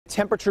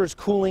Temperatures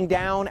cooling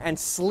down and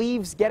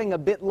sleeves getting a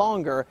bit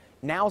longer.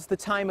 Now's the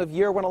time of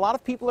year when a lot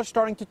of people are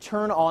starting to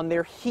turn on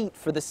their heat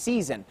for the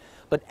season.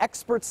 But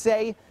experts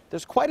say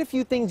there's quite a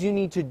few things you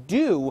need to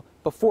do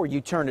before you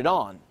turn it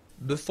on.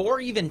 Before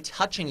even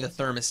touching the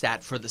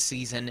thermostat for the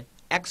season,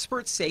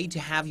 experts say to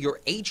have your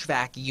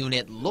HVAC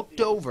unit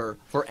looked over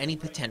for any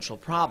potential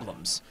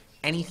problems.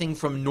 Anything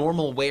from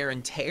normal wear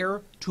and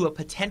tear to a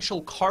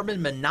potential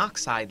carbon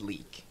monoxide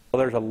leak. Well,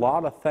 there's a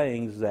lot of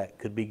things that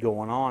could be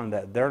going on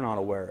that they're not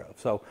aware of.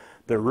 So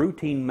the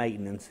routine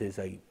maintenance is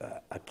a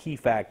key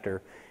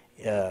factor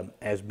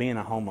as being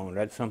a homeowner.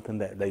 That's something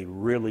that they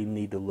really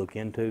need to look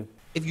into.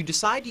 If you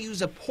decide to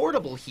use a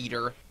portable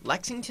heater,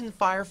 Lexington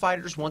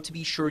firefighters want to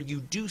be sure you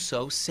do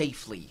so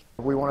safely.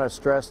 We want to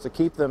stress to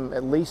keep them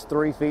at least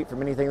 3 feet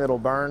from anything that'll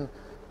burn,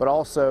 but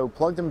also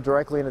plug them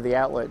directly into the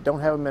outlet. Don't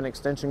have them in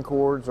extension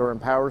cords or in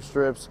power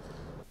strips.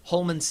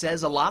 Holman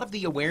says a lot of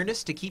the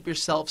awareness to keep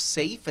yourself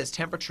safe as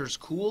temperatures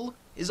cool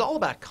is all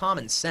about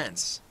common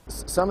sense.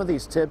 Some of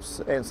these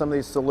tips and some of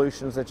these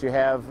solutions that you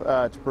have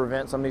to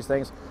prevent some of these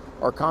things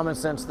are common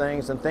sense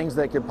things and things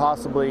that could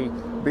possibly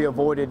be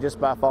avoided just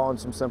by following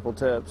some simple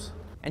tips.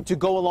 And to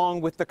go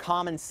along with the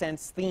common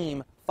sense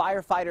theme,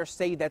 firefighters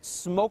say that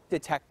smoke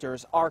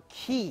detectors are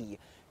key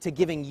to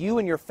giving you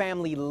and your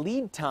family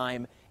lead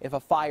time if a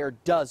fire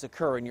does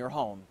occur in your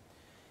home.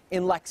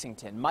 In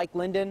Lexington, Mike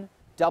Linden,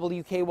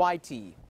 WKYT.